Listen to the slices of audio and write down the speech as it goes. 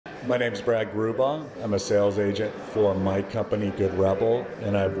My name's Brad Grubaugh. I'm a sales agent for my company, Good Rebel,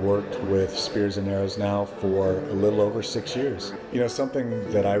 and I've worked with Spears and Arrows now for a little over 6 years.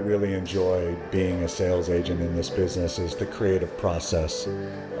 Something that I really enjoy being a sales agent in this business is the creative process,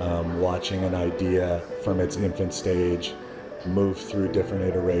 watching an idea from its infant stage, move through different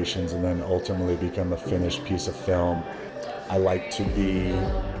iterations, and then ultimately become a finished piece of film. I like to be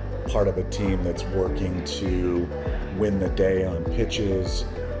part of a team that's working to win the day on pitches.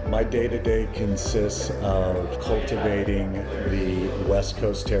 My day-to-day consists of cultivating the West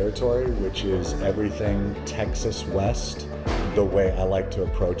Coast territory, which is everything Texas West. The way I like to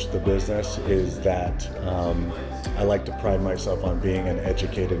approach the business is that I like to pride myself on being an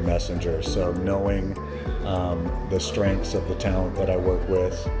educated messenger. So knowing the strengths of the talent that I work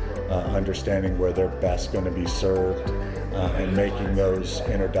with, understanding where they're best going to be served, and making those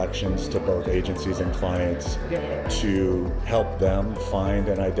introductions to both agencies and clients to help them find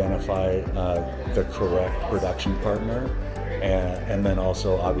and identify the correct production partner, and then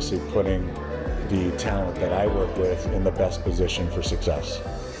also obviously putting the talent that I work with in the best position for success.